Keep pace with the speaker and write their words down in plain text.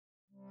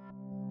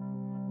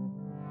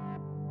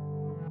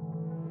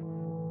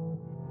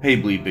Hey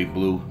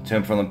Bleedbigblue,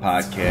 Tim from the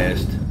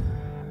podcast.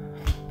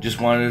 Just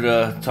wanted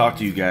to talk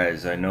to you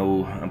guys. I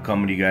know I'm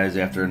coming to you guys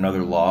after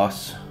another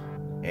loss,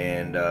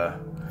 and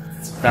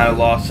it's not a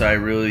loss I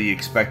really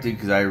expected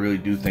because I really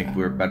do think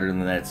we're better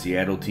than that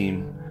Seattle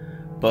team,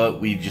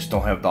 but we just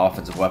don't have the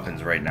offensive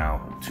weapons right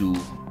now to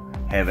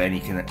have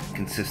any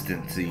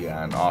consistency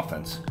on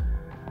offense,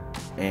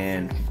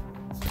 and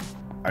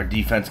our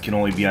defense can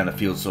only be on the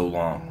field so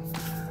long.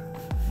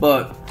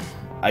 But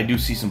I do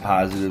see some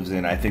positives,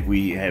 and I think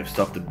we have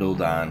stuff to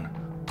build on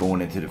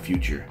going into the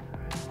future.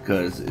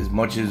 Because as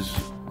much as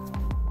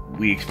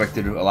we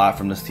expected a lot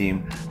from this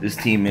team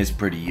is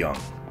pretty young.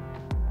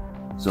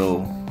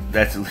 So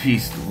that's at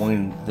least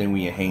one thing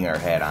we can hang our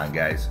hat on,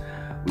 guys.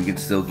 We can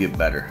still get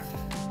better.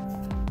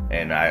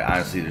 And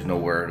honestly, there's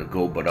nowhere to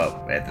go but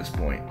up at this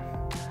point.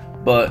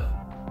 But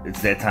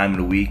it's that time of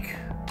the week.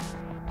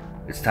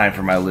 It's time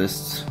for my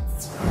lists.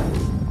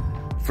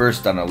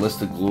 First on a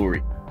list of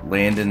glory,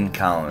 Landon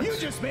Collins. You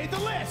just made the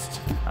list.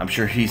 I'm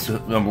sure he's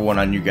number one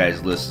on you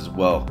guys' list as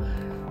well.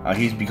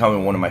 He's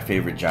becoming one of my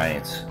favorite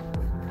Giants.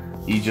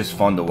 He's just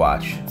fun to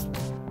watch.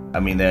 I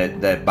mean,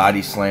 that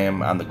body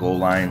slam on the goal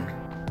line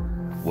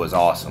was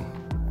awesome,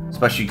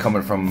 especially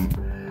coming from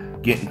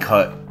getting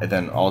cut and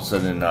then all of a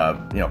sudden,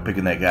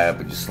 picking that guy up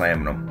and just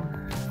slamming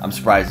him. I'm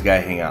surprised the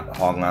guy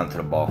hung on to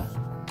the ball.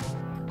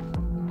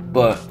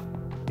 But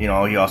he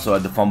also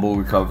had the fumble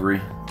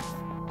recovery.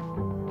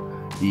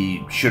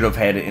 He should have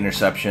had an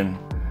interception.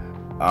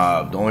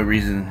 The only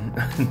reason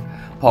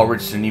Paul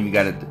Richardson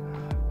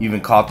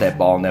even caught that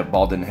ball and that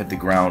ball didn't hit the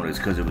ground is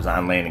because it was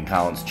on Landon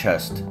Collins'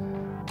 chest.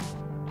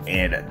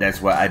 And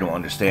that's why I don't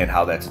understand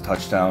how that's a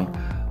touchdown.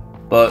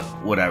 But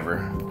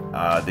whatever.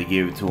 They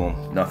gave it to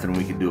him. Nothing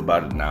we can do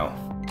about it now.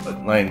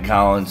 But Landon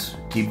Collins,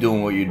 keep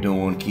doing what you're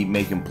doing. Keep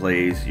making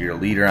plays. You're a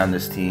leader on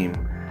this team.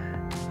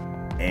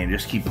 And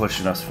just keep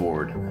pushing us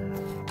forward.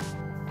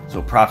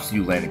 So props to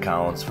you, Landon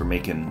Collins, for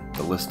making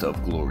the list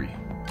of glory.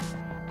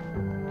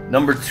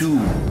 Number 2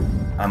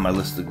 on my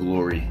list of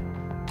glory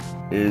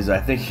is, I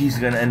think he's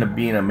going to end up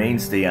being a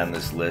mainstay on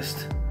this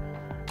list.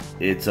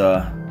 It's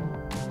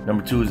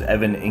number 2 is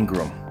Evan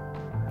Ingram.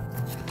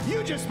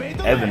 You just made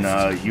the Evan,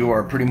 list. you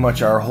are pretty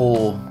much our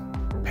whole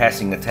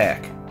passing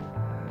attack,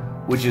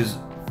 which is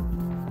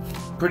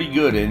pretty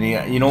good.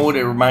 And you know what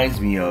it reminds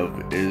me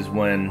of is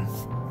when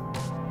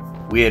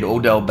we had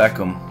Odell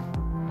Beckham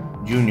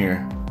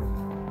Jr.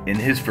 in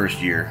his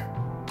first year,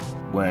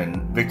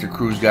 when Victor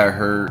Cruz got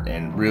hurt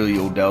and really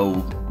Odell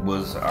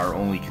was our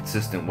only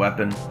consistent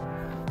weapon.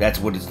 That's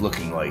what it's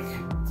looking like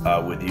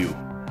with you.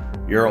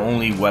 You're our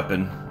only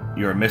weapon.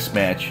 You're a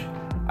mismatch.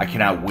 I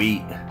cannot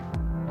wait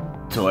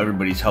till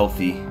everybody's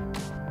healthy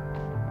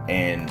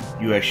and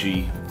you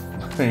actually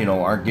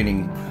aren't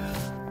getting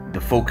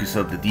the focus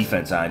of the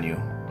defense on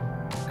you,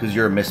 because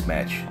you're a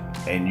mismatch,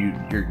 and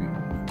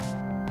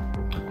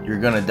you're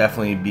gonna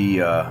definitely be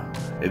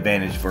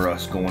advantage for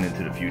us going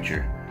into the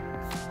future.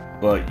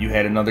 But you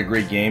had another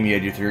great game. You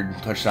had your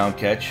 3rd touchdown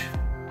catch.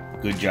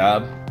 Good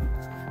job.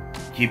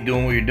 Keep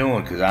doing what you're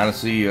doing, because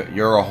honestly,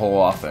 you're a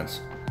whole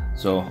offense.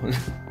 So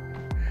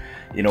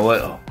you know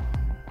what?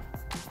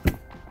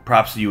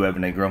 Props to you,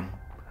 Evan Ingram,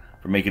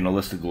 for making a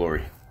list of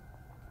glory.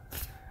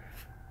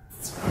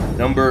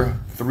 Number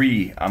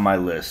 3 on my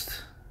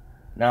list.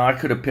 Now, I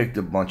could have picked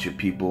a bunch of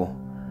people,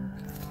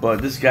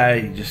 but this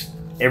guy, just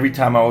every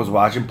time I was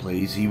watching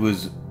plays, he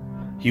was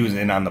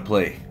in on the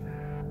play.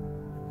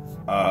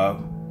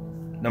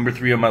 Number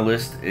 3 on my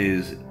list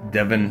is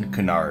Devin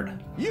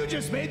Kennard. You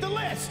just made the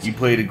list. You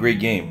played a great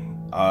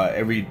game.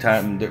 Every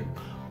time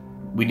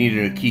we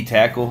needed a key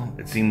tackle,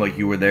 it seemed like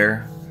you were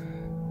there.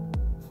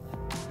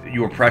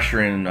 You were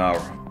pressuring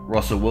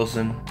Russell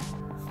Wilson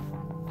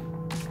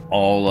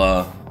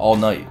all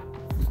night,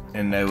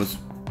 and that was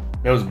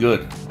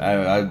good.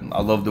 I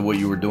loved what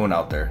you were doing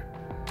out there.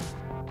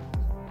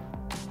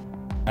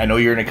 I know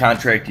you're in a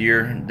contract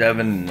year,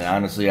 Devin, and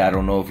honestly, I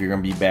don't know if you're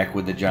going to be back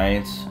with the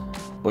Giants,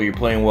 but you're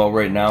playing well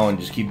right now, and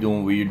just keep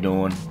doing what you're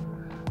doing.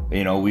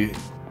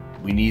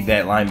 We need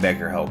that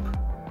linebacker help.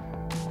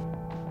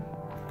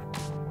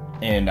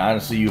 And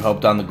honestly, you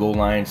helped on the goal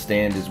line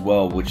stand as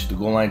well, which the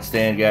goal line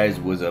stand, guys,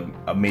 was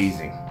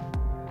amazing.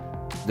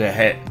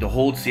 To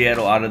hold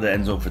Seattle out of the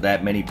end zone for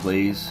that many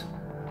plays,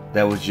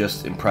 that was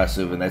just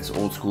impressive, and that's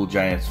old school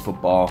Giants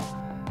football.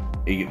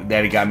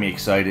 That got me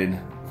excited.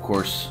 Of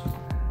course,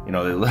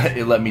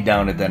 it let me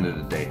down at the end of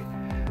the day.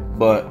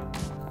 But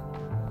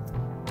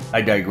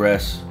I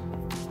digress.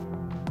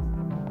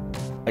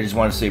 I just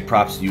want to say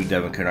props to you,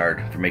 Devin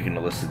Kennard, for making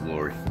the list of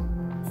glory.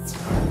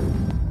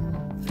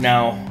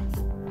 Now,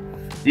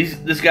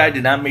 this guy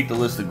did not make the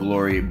list of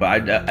glory,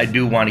 but I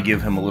do want to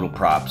give him a little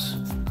props.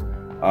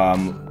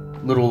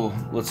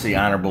 Let's say,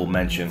 honorable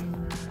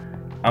mention.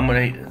 I'm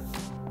going to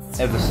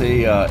have to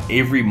say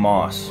Avery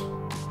Moss.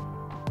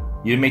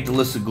 You didn't make the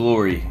list of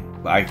glory,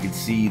 but I could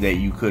see that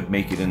you could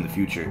make it in the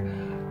future.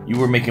 You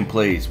were making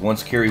plays.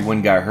 Once Kerry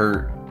Wynn got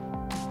hurt,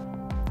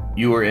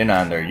 you were in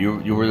on there.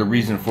 You were the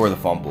reason for the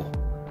fumble.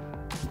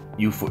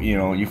 You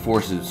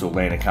forced it so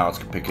Landon Collins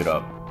could pick it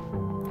up.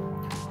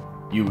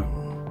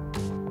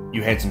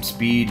 You had some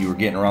speed. You were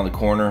getting around the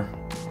corner,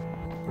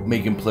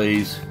 making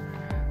plays.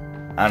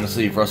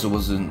 Honestly, if Russell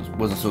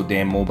wasn't so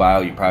damn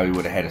mobile, you probably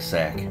would have had a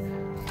sack.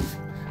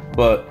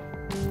 But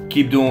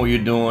keep doing what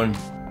you're doing.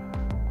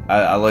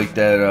 I like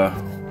that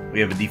we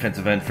have a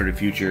defensive end for the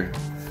future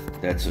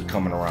that's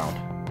coming around.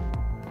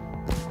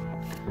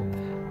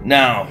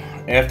 Now,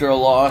 after a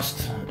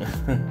loss,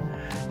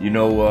 you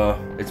know,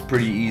 it's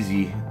pretty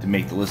easy to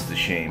make the list of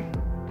shame.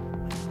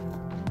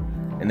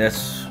 And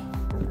that's,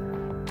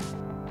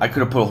 I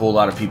could have put a whole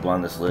lot of people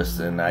on this list,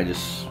 and I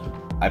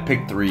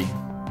picked 3.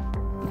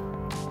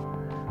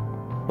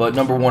 But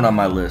number 1 on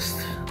my list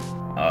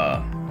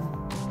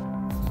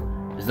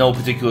is no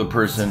particular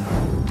person,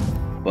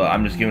 but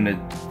I'm just giving it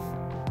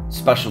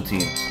special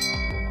teams.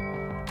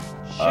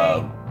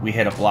 We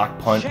had a block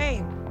punt.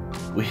 Shame.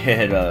 We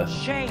had a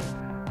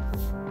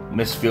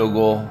missed field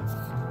goal.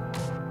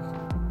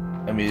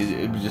 I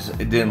mean,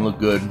 it didn't look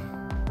good.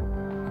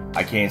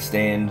 I can't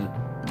stand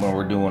when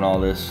we're doing all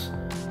this.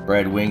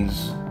 Brad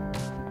Wings,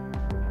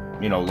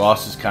 you know,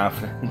 lost his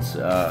confidence.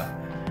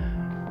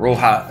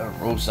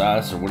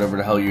 Rosas, or whatever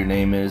the hell your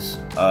name is,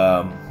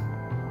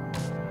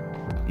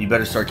 you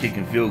better start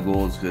kicking field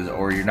goals,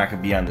 or you're not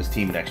going to be on this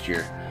team next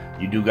year.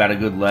 You do got a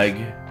good leg,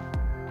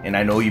 and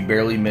I know you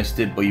barely missed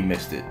it, but you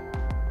missed it.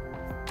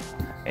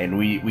 And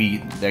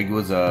that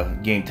was a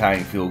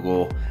game-tying field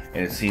goal,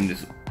 and it seemed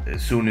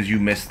as soon as you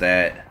missed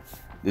that,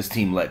 this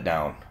team let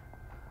down.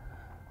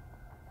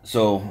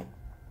 So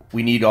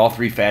we need all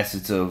 3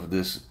 facets of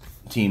this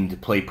team to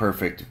play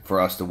perfect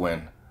for us to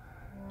win,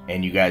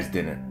 and you guys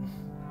didn't.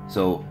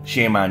 So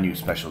shame on you,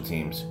 special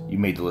teams. You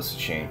made the list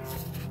of shame.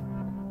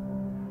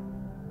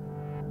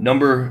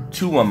 Number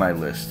 2 on my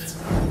list,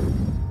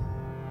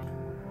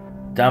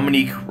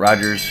 Dominique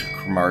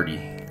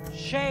Rodgers-Cromartie.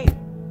 Shame.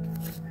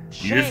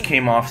 You just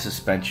came off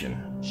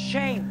suspension.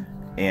 Shame.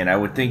 And I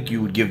would think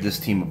you would give this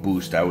team a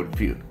boost. I would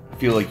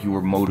feel like you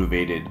were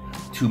motivated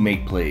to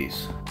make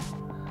plays.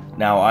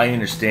 Now, I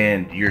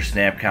understand your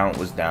snap count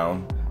was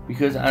down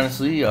because,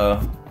 honestly,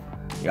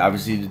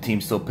 obviously the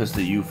team's still pissed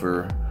at you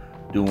for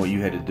doing what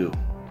you had to do.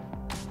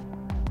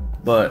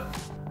 But,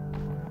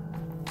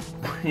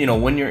 you know,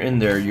 when you're in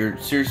there, you're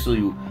seriously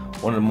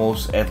one of the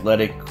most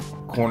athletic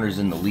corners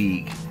in the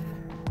league,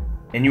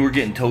 and you were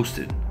getting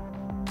toasted.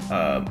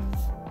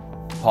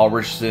 Paul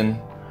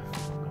Richardson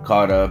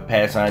caught a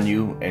pass on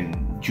you and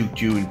juked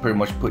you and pretty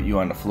much put you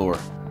on the floor.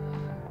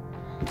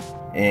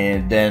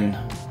 And then,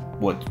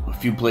 a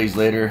few plays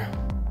later,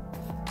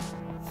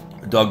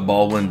 Doug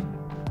Baldwin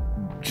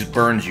just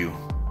burns you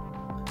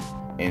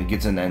and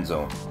gets in the end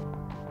zone.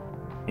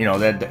 You know,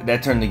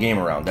 that turned the game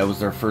around. That was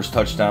their first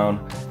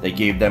touchdown. They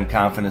gave them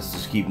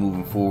confidence to keep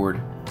moving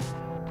forward.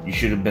 You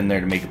should have been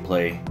there to make a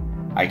play.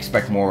 I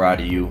expect more out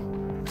of you,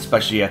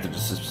 especially after the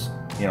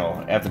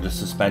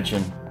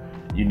suspension.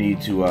 You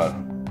need to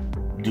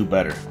do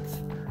better.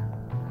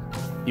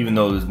 Even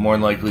though it's more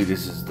than likely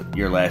this is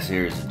your last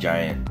year as a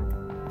Giant,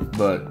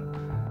 but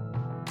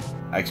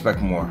I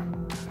expect more.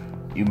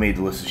 You made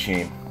the list of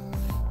shame.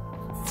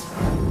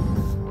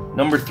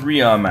 Number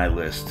 3 on my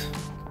list,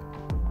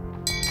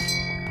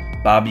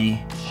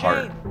 Bobby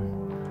Hart.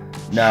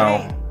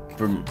 Now,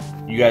 from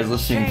you guys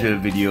listening to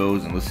the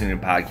videos and listening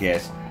to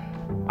podcasts,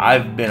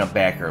 I've been a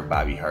backer of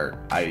Bobby Hart.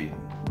 I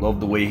love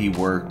the way he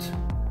worked,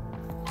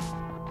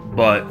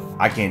 but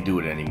I can't do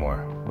it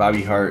anymore.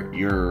 Bobby Hart,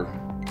 you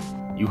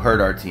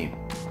hurt our team.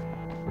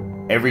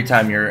 Every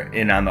time you're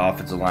in on the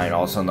offensive line,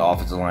 all of a sudden the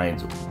offensive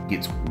line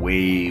gets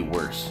way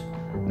worse.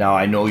 Now,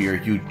 I know you're a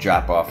huge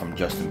drop-off from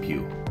Justin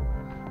Pugh,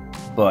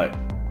 but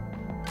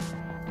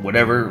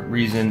whatever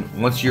reason,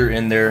 once you're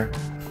in there,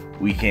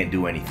 we can't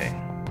do anything.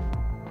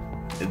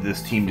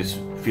 This team just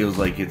feels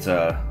like it's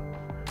a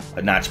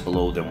notch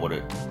below than what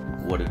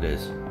it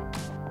is.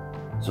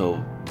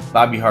 So,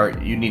 Bobby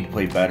Hart, you need to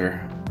play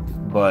better.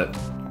 But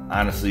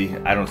honestly,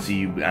 I don't see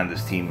you on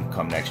this team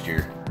come next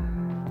year.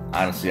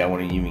 Honestly, I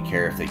wouldn't even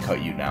care if they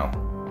cut you now.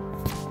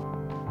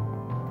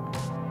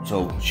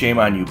 So, shame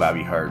on you,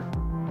 Bobby Hart.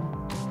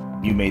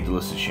 You made the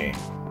list of shame.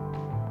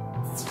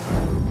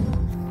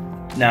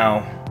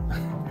 Now,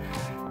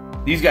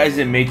 these guys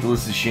didn't make the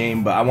list of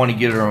shame, but I want to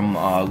give them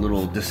a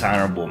little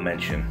dishonorable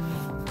mention.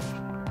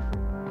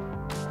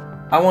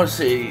 I want to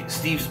say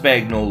Steve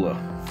Spagnuolo.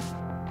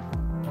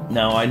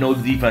 Now, I know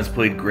the defense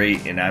played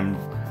great, and I'm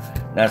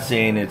not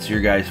saying it's your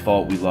guys'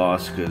 fault we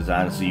lost, because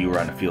honestly, you were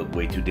on the field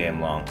way too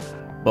damn long.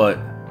 But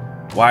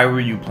why were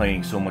you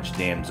playing so much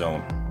damn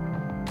zone?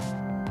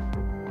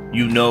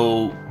 You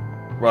know,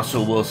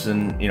 Russell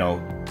Wilson,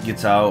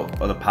 gets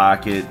out of the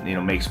pocket,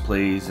 makes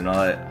plays and all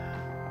that.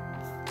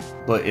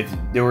 But if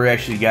there were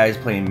actually guys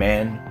playing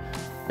man,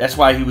 that's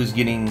why he was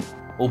getting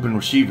open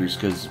receivers,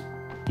 because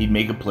he'd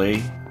make a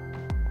play,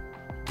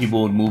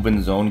 people would move in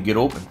the zone and get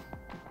open.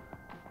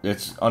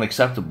 That's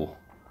unacceptable.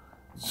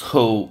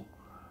 So,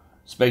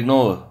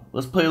 Spagnuolo,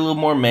 let's play a little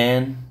more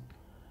man.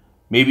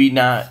 Maybe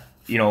not,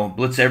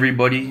 blitz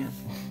everybody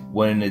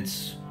when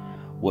it's,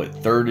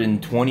 3rd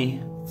and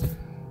 20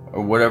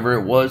 or whatever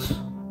it was.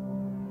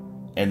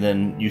 And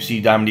then you see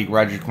Dominique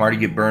Rodgers-Cromartie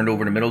get burned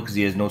over the middle because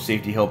he has no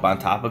safety help on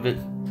top of it.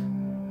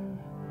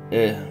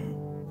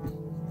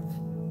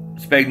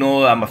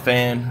 Spagnuolo, I'm a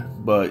fan,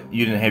 but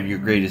you didn't have your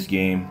greatest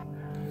game.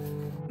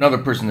 Another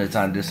person that's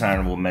on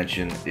dishonorable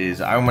mention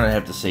is, I'm going to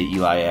have to say,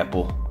 Eli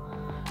Apple.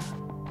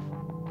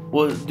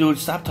 Well, dude,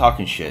 stop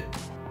talking shit.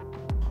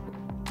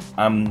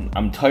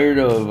 I'm tired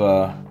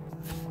of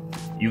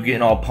you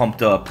getting all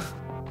pumped up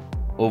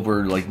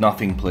over like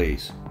nothing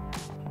plays.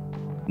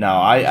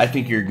 Now, I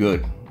think you're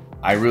good.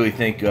 I really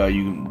think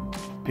you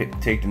can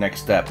take the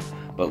next step.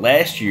 But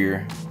last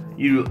year,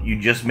 you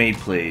just made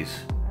plays.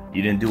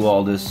 You didn't do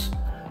all this,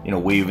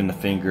 waving the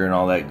finger and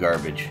all that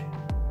garbage.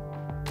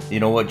 You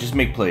know what? Just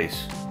make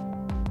plays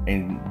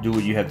and do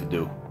what you have to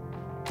do.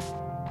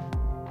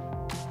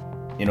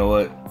 You know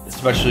what?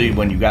 Especially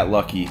when you got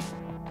lucky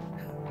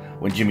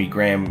when Jimmy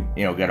Graham,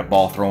 got a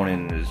ball thrown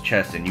in his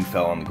chest and you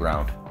fell on the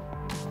ground.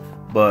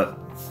 But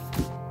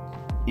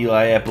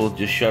Eli Apple,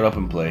 just shut up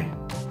and play.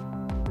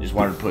 Just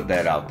wanted to put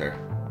that out there.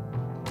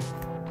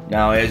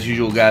 Now, as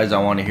usual, guys,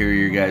 I want to hear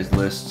your guys'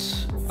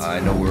 lists. I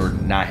know we're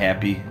not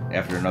happy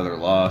after another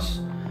loss,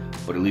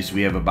 but at least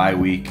we have a bye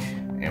week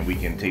and we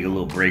can take a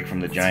little break from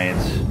the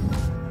Giants,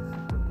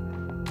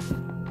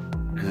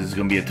 because it's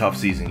going to be a tough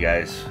season,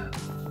 guys.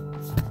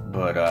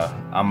 But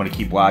I'm going to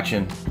keep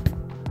watching,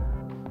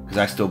 because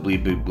I still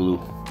bleed big blue,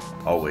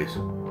 always.